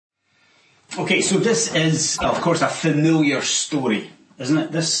Okay, so this is, of course, a familiar story, isn't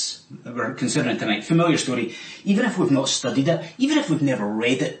it? This that we're considering tonight, familiar story. Even if we've not studied it, even if we've never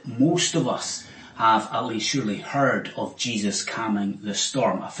read it, most of us have at least surely heard of Jesus calming the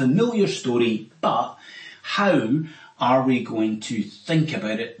storm. A familiar story, but how are we going to think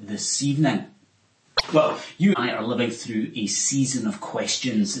about it this evening? Well, you and I are living through a season of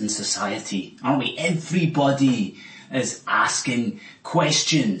questions in society, aren't we? Everybody is asking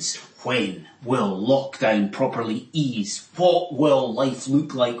questions. When will lockdown properly ease? What will life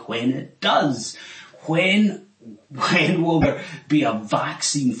look like when it does? When will there be a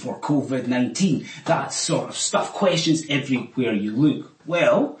vaccine for COVID-19? That sort of stuff. Questions everywhere you look.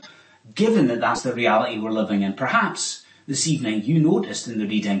 Well, given that that's the reality we're living in, perhaps this evening you noticed in the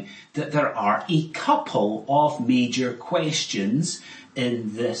reading that there are a couple of major questions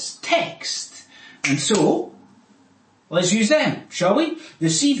in this text. And so, let's use them, shall we?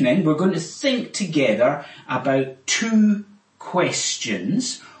 This evening we're going to think together about two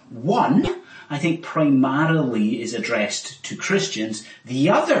questions. One, I think primarily is addressed to Christians. The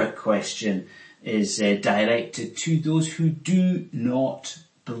other question is directed to those who do not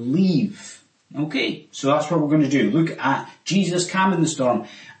believe. Okay, so that's what we're going to do. Look at Jesus calming the storm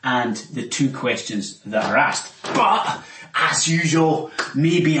and the two questions that are asked. But, as usual,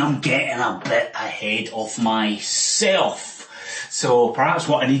 maybe I'm getting a bit ahead of myself. So perhaps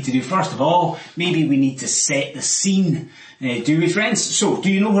what I need to do first of all, maybe we need to set the scene. Do we, friends? So, do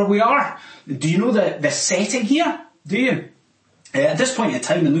you know where we are? Do you know the setting here? Do you? At this point in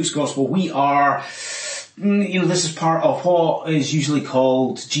time in Luke's Gospel, we are... this is part of what is usually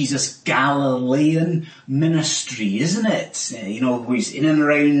called Jesus' Galilean ministry, isn't it? He's in and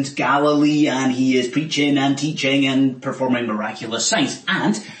around Galilee and he is preaching and teaching and performing miraculous signs.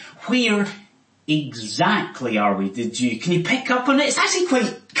 And where exactly are we? Can you pick up on it? It's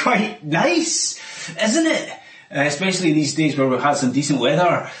actually quite nice, isn't it? Especially these days where we've had some decent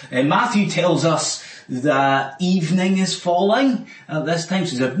weather. Matthew tells us that evening is falling at this time,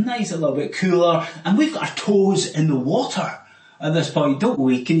 so it's nice, a little bit cooler, and we've got our toes in the water at this point, don't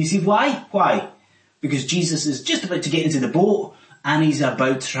we? Can you see why? Why? Because Jesus is just about to get into the boat and he's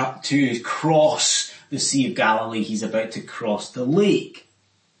about to cross the Sea of Galilee. He's about to cross the lake.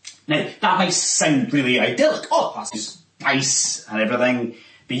 Now, that might sound really idyllic. Oh, that's just nice and everything.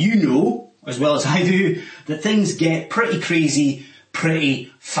 But you know, as well as I do, that things get pretty crazy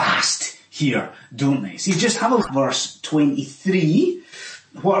pretty fast here, don't they? See, just have a look at verse 23.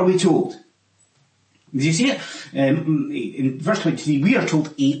 What are we told? Do you see it? In verse 23, we are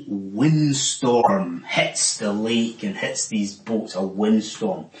told a windstorm hits the lake and hits these boats, a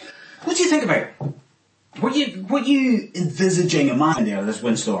windstorm. What do you think about? What you envisaging in mind there, this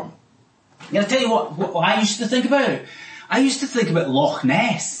windstorm? I'm going to tell you what I used to think about. I used to think about Loch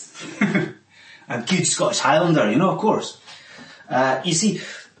Ness. A good Scottish Highlander, of course. You see,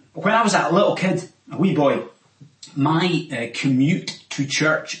 when I was a little kid, a wee boy, my commute to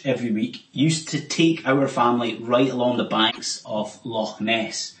church every week used to take our family right along the banks of Loch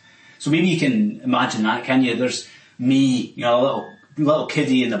Ness. So maybe you can imagine that, can you? There's me, a little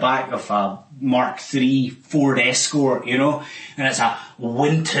kiddie in the back of a Mark III Ford Escort, and it's a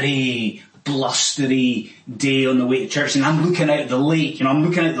wintry, blustery day on the way to church, and I'm looking out at the lake, I'm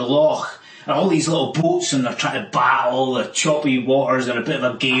looking at the loch, and all these little boats, and they're trying to battle the choppy waters and a bit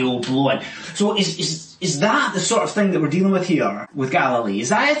of a gale blowing. So is that the sort of thing that we're dealing with here with Galilee? Is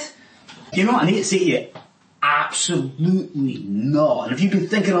that it? You know what I need to say to you? Absolutely not. And if you've been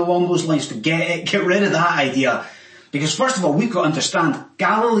thinking along those lines, forget it. Get rid of that idea. Because first of all, we've got to understand,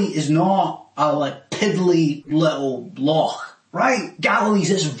 Galilee is not a piddly little loch, right? Galilee's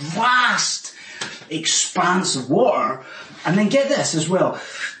this vast expanse of water. And then get this as well.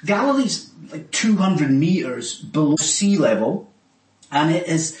 Galilee's 200 meters below sea level, and it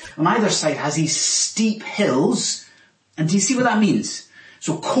is on either side has these steep hills. And do you see what that means?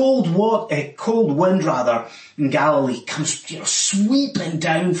 So cold wind in Galilee comes sweeping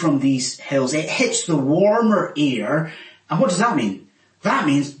down from these hills. It hits the warmer air, and what does that mean? That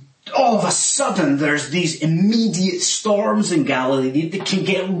means all of a sudden there's these immediate storms in Galilee that can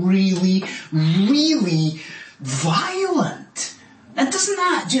get really, really violent. And doesn't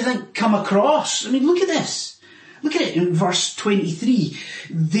that, do you think, come across? I mean, look at this. Look at it in verse 23.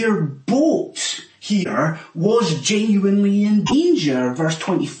 Their boat here was genuinely in danger. Verse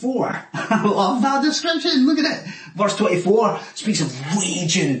 24. I love that description. Look at it. Verse 24 speaks of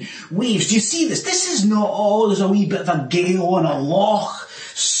raging waves. Do you see this? This is not, there's a wee bit of a gale on a loch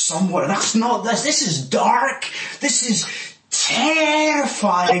somewhere. That's not this. This is dark. This is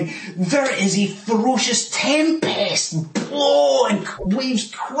terrifying. There is a ferocious tempest blowing,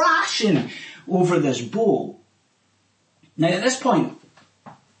 waves crashing over this boat. Now at this point,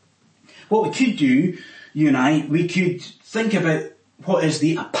 what we could do, you and I, we could think about what is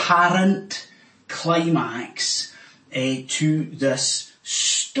the apparent climax to this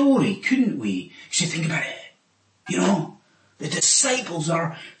story, couldn't we? You think about it. You know, the disciples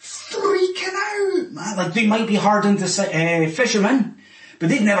are freaking out, man. Like, they might be hardened fishermen, but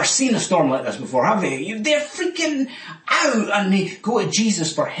they've never seen a storm like this before, have they? They're freaking out, and they go to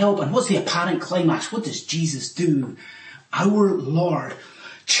Jesus for help. And what's the apparent climax? What does Jesus do? Our Lord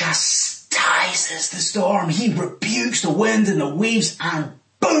chastises the storm. He rebukes the wind and the waves, and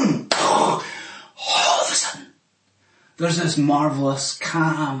boom! All of a sudden, there's this marvelous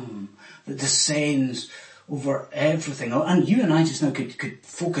calm that descends over everything. And you and I just now could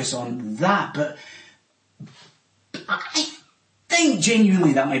focus on that, but I think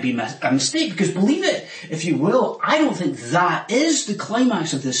genuinely that might be a mistake, because believe it if you will, I don't think that is the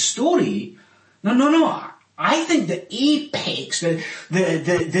climax of this story. No. I think the apex,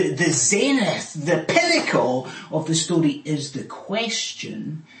 the zenith, the pinnacle of the story is the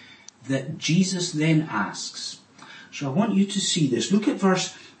question that Jesus then asks. So I want you to see this. Look at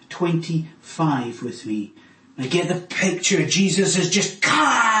verse 25 with me. Now get the picture. Jesus has just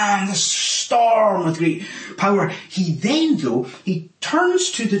calmed the storm with great power. He then, though, he turns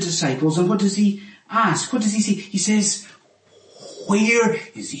to the disciples, and what does he ask? What does he say? He says, where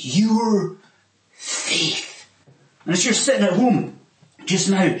is your faith? And as you're sitting at home just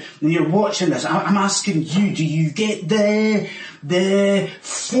now, and you're watching this, I'm asking you, do you get the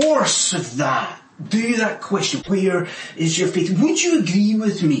force of that? Do that question, where is your faith? Would you agree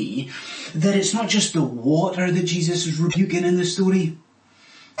with me that it's not just the water that Jesus is rebuking in the story?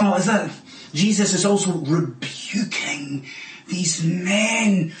 Oh, is that Jesus is also rebuking these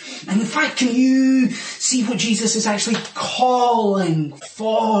men? And in fact, can you see what Jesus is actually calling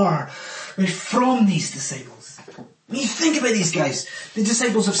for from these disciples? When you think about these guys, the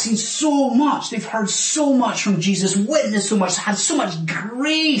disciples have seen so much, they've heard so much from Jesus, witnessed so much, had so much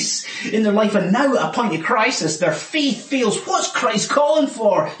grace in their life, and now at a point of crisis, their faith fails. What's Christ calling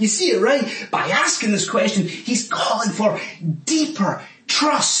for? You see it, right? By asking this question, he's calling for deeper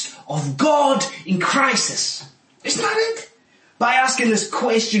trust of God in crisis. Isn't that it? By asking this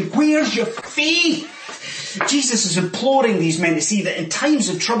question, where's your faith? Jesus is imploring these men to see that in times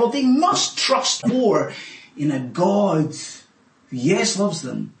of trouble, they must trust more in a God who, yes, loves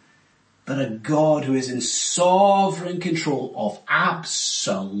them, but a God who is in sovereign control of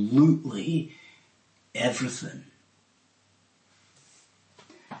absolutely everything.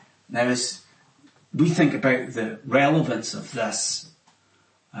 Now, as we think about the relevance of this,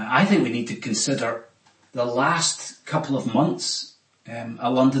 I think we need to consider the last couple of months at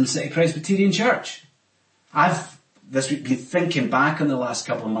London City Presbyterian Church. I've this week been thinking back on the last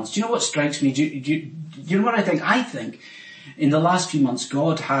couple of months. Do you know what strikes me? Do you know what I think? I think in the last few months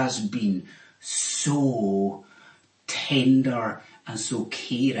God has been so tender and so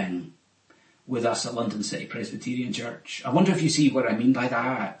caring with us at London City Presbyterian Church. I wonder if you see what I mean by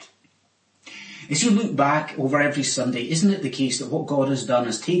that. As you look back over every Sunday, isn't it the case that what God has done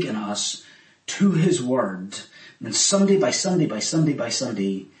is taken us to his word, and Sunday by Sunday by Sunday by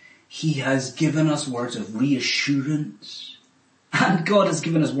Sunday, he has given us words of reassurance. And God has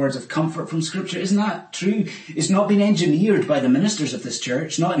given us words of comfort from Scripture. Isn't that true? It's not been engineered by the ministers of this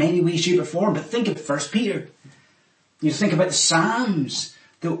church, not in any way, shape or form, but think of 1 Peter. You think about the Psalms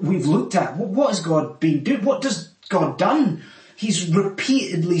that we've looked at. What has God been doing? What does God done? He's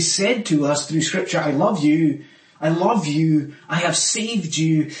repeatedly said to us through Scripture, I love you. I love you. I have saved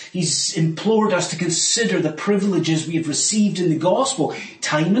you. He's implored us to consider the privileges we have received in the gospel.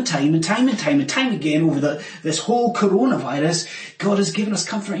 Time and time again over this whole coronavirus, God has given us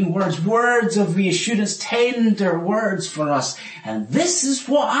comforting words of reassurance, tender words for us. And this is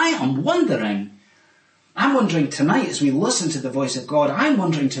what I am wondering. I'm wondering tonight as we listen to the voice of God, I'm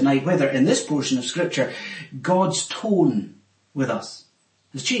wondering tonight whether in this portion of Scripture, God's tone with us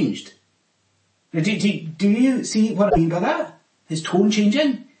has changed. Do you see what I mean by that? His tone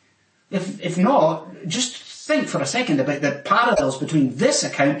changing? If not, just think for a second about the parallels between this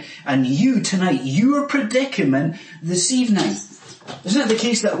account and you tonight, your predicament this evening. Isn't it the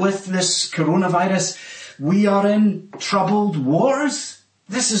case that with this coronavirus, we are in troubled waters?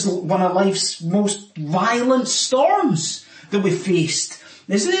 This is one of life's most violent storms that we've faced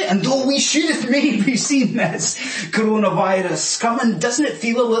isn't it? And though we should have maybe seen this coronavirus coming, doesn't it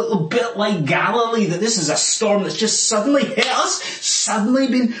feel a little bit like Galilee, that this is a storm that's just suddenly hit us, suddenly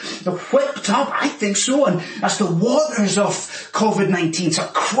been whipped up? I think so. And as the waters of COVID-19 sort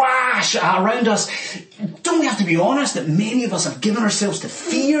of crash around us, don't we have to be honest that many of us have given ourselves to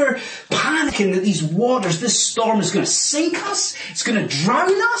fear, panicking that these waters, this storm is going to sink us, it's going to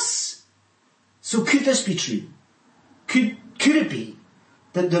drown us? So could this be true? Could it be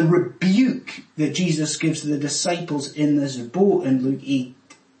that the rebuke that Jesus gives to the disciples in this boat in Luke 8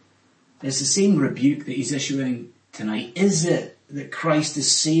 is the same rebuke that he's issuing tonight? Is it that Christ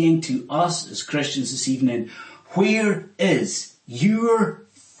is saying to us as Christians this evening, where is your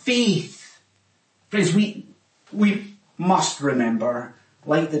faith? Friends, we must remember,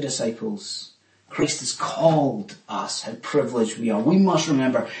 like the disciples, Christ has called us, how privileged we are. We must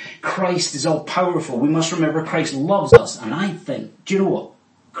remember Christ is all powerful. We must remember Christ loves us. And I think, do you know what?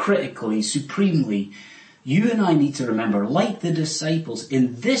 Critically, supremely, you and I need to remember, like the disciples,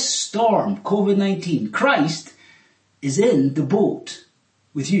 in this storm, COVID-19, Christ is in the boat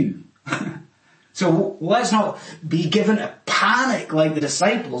with you. So let's not be given a panic like the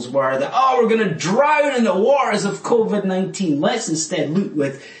disciples were, that, we're going to drown in the waters of COVID-19. Let's instead look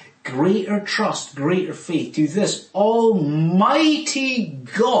with greater trust, greater faith to this almighty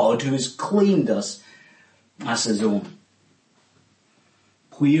God who has claimed us as his own.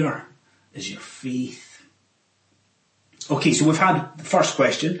 Where is your faith? Okay, so we've had the first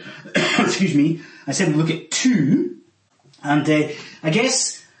question. Excuse me. I said we'd look at two. And I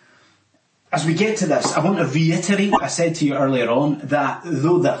guess as we get to this, I want to reiterate what I said to you earlier on, that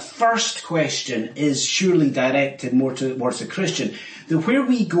though the first question is surely directed more towards a Christian, that where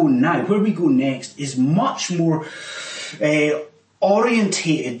we go now, where we go next, is much more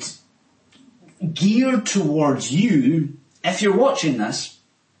orientated, geared towards you, if you're watching this,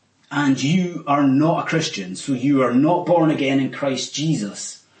 and you are not a Christian, so you are not born again in Christ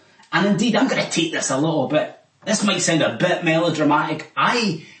Jesus. And indeed, I'm going to take this a little bit. This might sound a bit melodramatic.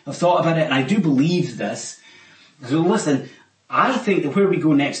 I have thought about it, and I do believe this. So listen, I think that where we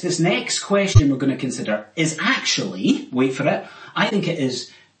go next, this next question we're going to consider is actually, wait for it, I think it is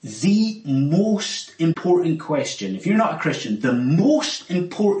the most important question. If you're not a Christian, the most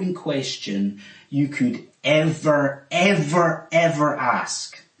important question you could ever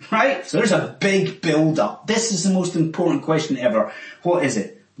ask. Right? So there's a big build-up. This is the most important question ever. What is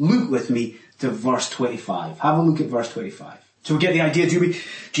it? Look with me to verse 25. Have a look at verse 25. So we get the idea, do we?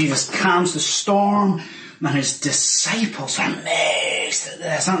 Jesus calms the storm, and his disciples are amazed at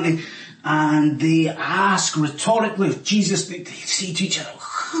this, aren't they? And they ask rhetorically of Jesus, they say to each other,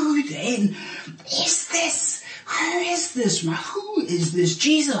 who then is this? Who is this man? Who is this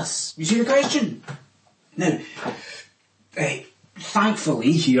Jesus? You see the question? Now,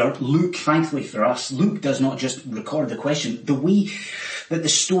 thankfully here, Luke, thankfully for us, Luke does not just record the question. The way that the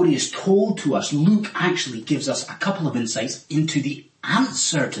story is told to us, Luke actually gives us a couple of insights into the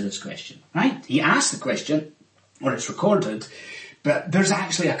answer to this question, right? He asks the question, or it's recorded, but there's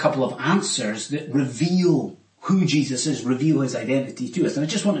actually a couple of answers that reveal who Jesus is, reveal his identity to us. And I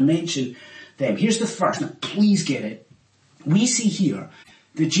just want to mention them. Here's the first. Now, please get it. We see here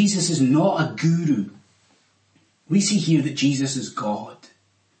that Jesus is not a guru. We see here that Jesus is God.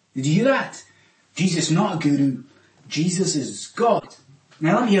 Did you hear that? Jesus is not a guru. Jesus is God.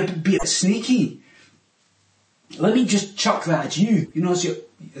 Now let me be a bit sneaky. Let me just chuck that at you. You know,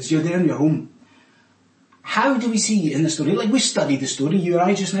 as you're there in your home. How do we see in the story? Like, we studied the story, you and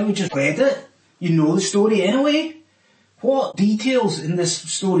I just now, we just read it. You know the story anyway. What details in this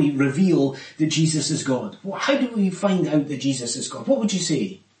story reveal that Jesus is God? How do we find out that Jesus is God? What would you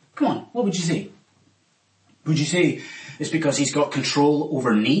say? Come on, what would you say? Would you say it's because he's got control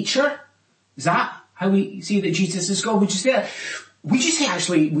over nature? Is that how we see that Jesus is God? Would you say that? Would you say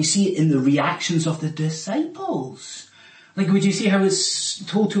actually we see it in the reactions of the disciples? Like, would you see how it's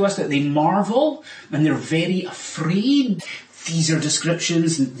told to us that they marvel and they're very afraid? These are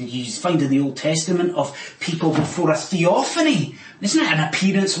descriptions that you find in the Old Testament of people before a theophany. Isn't it an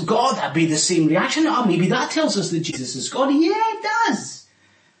appearance of God? That'd be the same reaction. Maybe that tells us that Jesus is God. Yeah, it does.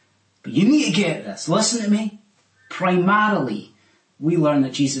 But you need to get this. Listen to me. Primarily, we learn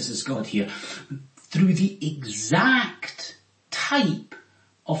that Jesus is God here through the exact type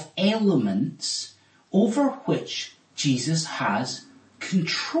of elements over which Jesus has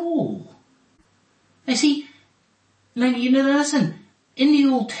control. Now see, listen, in the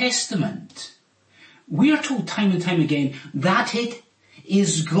Old Testament, we are told time and time again that it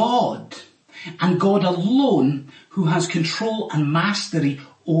is God, and God alone, who has control and mastery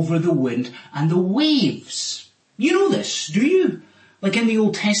over the wind and the waves. You know this, do you? Like in the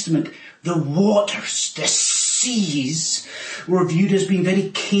Old Testament, the waters, the seas, were viewed as being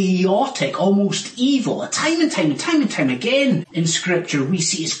very chaotic, almost evil. Time and time again in Scripture we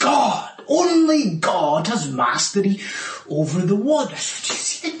see it's God. Only God has mastery over the waters. Do you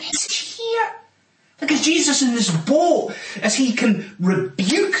see the message here? Look at Jesus in this boat. As he can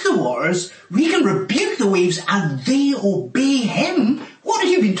rebuke the waters, we can rebuke the waves and they obey him. What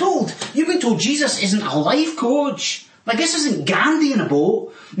have you been told? You've been told Jesus isn't a life coach. Like, this isn't Gandhi in a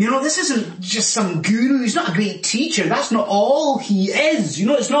boat. This isn't just some guru. He's not a great teacher. That's not all he is.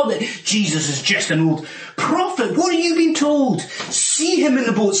 It's not that Jesus is just an old prophet. What are you being told? See him in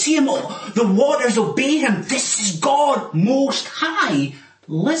the boat. See him. The waters obey him. This is God Most High.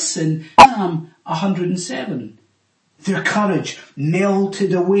 Listen, Psalm 107. Their courage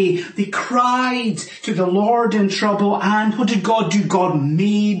melted away. They cried to the Lord in trouble. And what did God do? God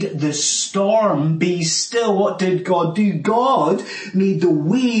made the storm be still. What did God do? God made the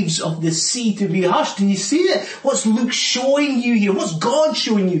waves of the sea to be hushed. Do you see it? What's Luke showing you here? What's God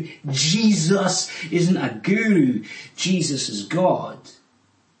showing you? Jesus isn't a guru. Jesus is God.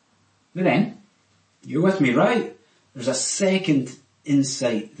 But then, you're with me, right? There's a second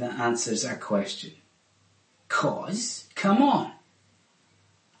insight that answers our question. Cause, come on,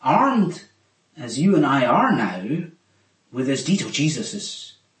 armed as you and I are now with this detail,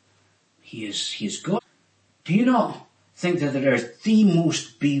 Jesus he is God. Do you not think that there is the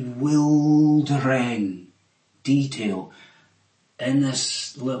most bewildering detail in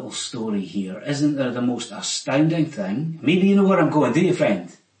this little story here? Isn't there the most astounding thing? Maybe you know where I'm going, do you,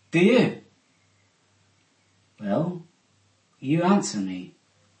 friend? Do you? Well, you answer me.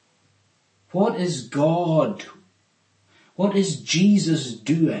 What is God? What is Jesus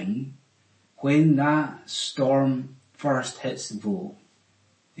doing when that storm first hits the boat?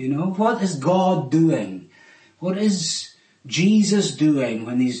 What is God doing? What is Jesus doing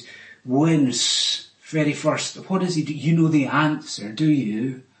when these winds very first, what does he do? You know the answer, do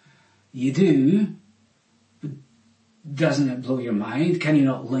you? You do. But doesn't it blow your mind? Can you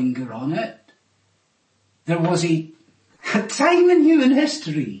not linger on it? There was a time in human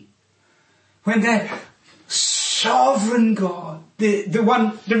history when the sovereign God,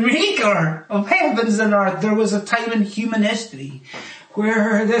 the maker of heavens and earth, there was a time in human history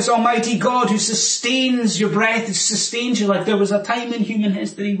where this almighty God who sustains your breath, who sustains your life, there was a time in human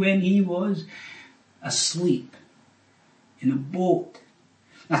history when he was asleep in a boat.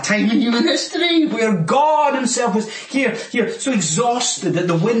 A time in human history where God himself was here, so exhausted that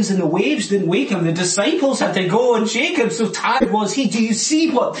the winds and the waves didn't wake him. The disciples had to go and shake him, so tired was he. Do you see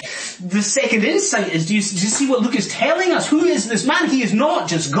what the second insight is? Do you see what Luke is telling us? Who is this man? He is not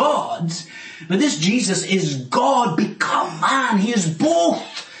just God, but this Jesus is God become man. He is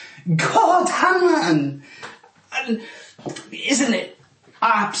both God and man. And isn't it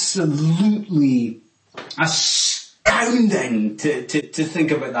absolutely astounding to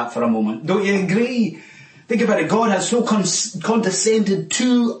think about that for a moment? Don't you agree? Think about it. God has so condescended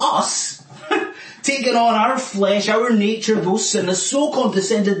to us, taken on our flesh, our nature, those sinners, so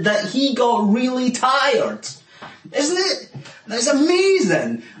condescended that he got really tired. Isn't it? That's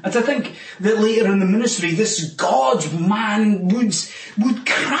amazing. And to think that later in the ministry, this God's man would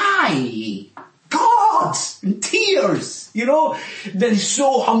cry. God! In tears, that he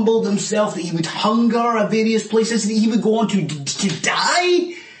so humbled himself that he would hunger at various places, that he would go on to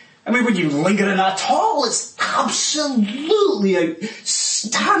die. I mean, would you linger in that at all? It's absolutely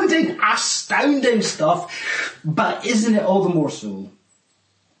outstanding, astounding stuff. But isn't it all the more so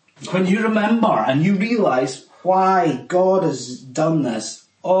when you remember and you realise why God has done this?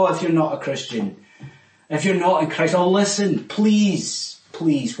 Oh, if you're not a Christian, if you're not in Christ, listen, please,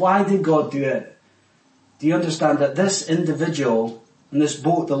 why did God do it? Do you understand that this individual in this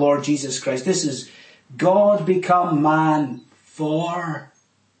boat, the Lord Jesus Christ, this is God become man for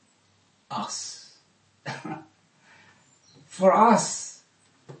us. For us.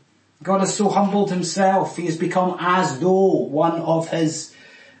 God has so humbled himself. He has become as though one of his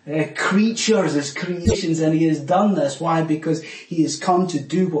creatures, his creations, and he has done this. Why? Because he has come to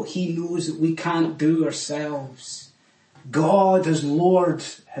do what he knows that we can't do ourselves. God has lowered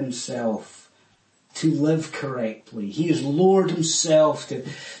himself to live correctly. He has lowered himself to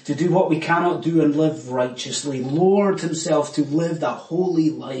do what we cannot do and live righteously. Lowered himself to live that holy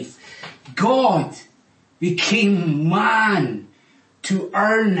life. God became man to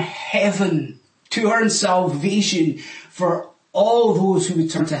earn heaven, to earn salvation for all those who would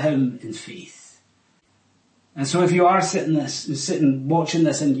turn to him in faith. And so if you are sitting watching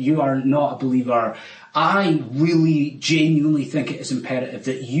this and you are not a believer, I really genuinely think it is imperative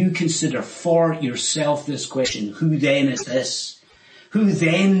that you consider for yourself this question: who then is this? Who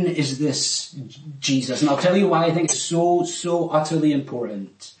then is this Jesus? And I'll tell you why I think it's so utterly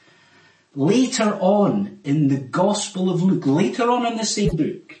important. Later on in the Gospel of Luke, later on in the same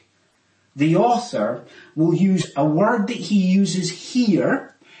book, the author will use a word that he uses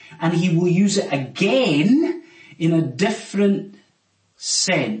here, and he will use it again in a different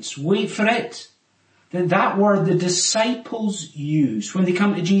sense. Wait for it. That word the disciples use when they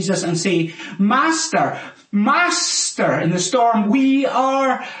come to Jesus and say, Master, Master, in the storm, we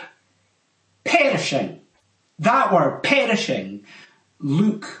are perishing. That word, perishing,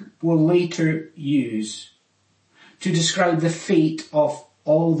 Luke will later use to describe the fate of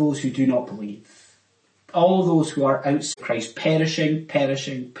all those who do not believe. All those who are outside Christ, perishing,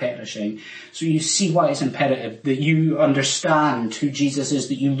 perishing, perishing. So you see why it's imperative that you understand who Jesus is,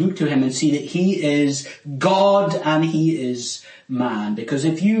 that you look to him and see that he is God and he is man. Because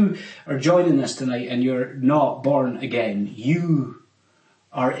if you are joining us tonight and you're not born again, you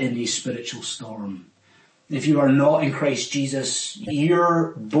are in a spiritual storm. If you are not in Christ Jesus,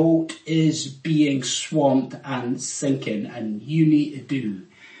 your boat is being swamped and sinking, and you need to do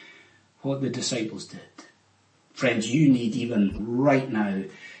what the disciples did. Friends, you need even right now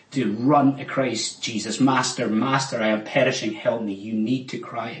to run to Christ Jesus. Master, Master, I am perishing, help me. You need to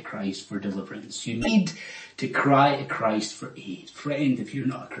cry to Christ for deliverance. You need to cry to Christ for aid. Friend, if you're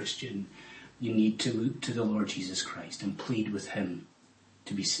not a Christian, you need to look to the Lord Jesus Christ and plead with him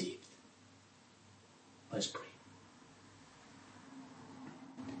to be saved. Let's pray.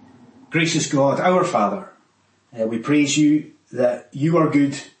 Gracious God, our Father, we praise you that you are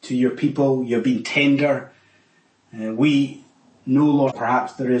good to your people. You've been tender. We know, Lord,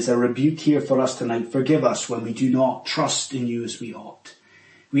 perhaps there is a rebuke here for us tonight. Forgive us when we do not trust in you as we ought.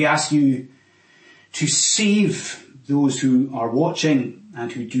 We ask you to save those who are watching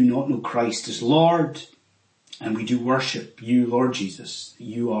and who do not know Christ as Lord. And we do worship you, Lord Jesus.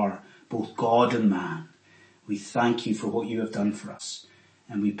 You are both God and man. We thank you for what you have done for us.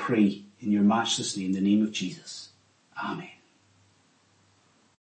 And we pray in your matchless name, the name of Jesus. Amen.